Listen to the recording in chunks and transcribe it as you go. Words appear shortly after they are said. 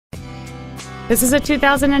This is a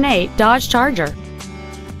 2008 Dodge Charger.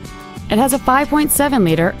 It has a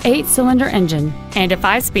 5.7-liter 8-cylinder engine and a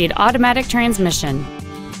 5-speed automatic transmission.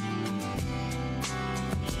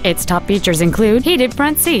 Its top features include heated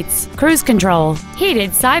front seats, cruise control,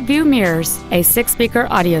 heated side view mirrors, a 6-speaker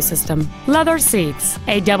audio system, leather seats,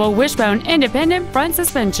 a double wishbone independent front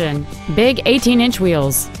suspension, big 18-inch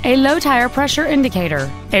wheels, a low tire pressure indicator,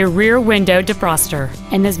 a rear window defroster,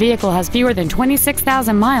 and this vehicle has fewer than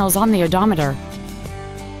 26,000 miles on the odometer.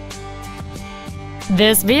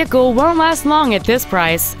 This vehicle won't last long at this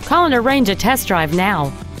price. Call and arrange a test drive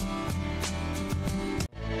now.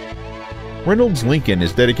 Reynolds Lincoln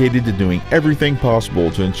is dedicated to doing everything possible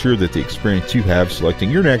to ensure that the experience you have selecting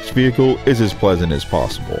your next vehicle is as pleasant as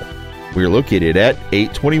possible. We are located at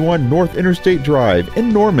 821 North Interstate Drive in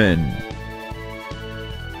Norman.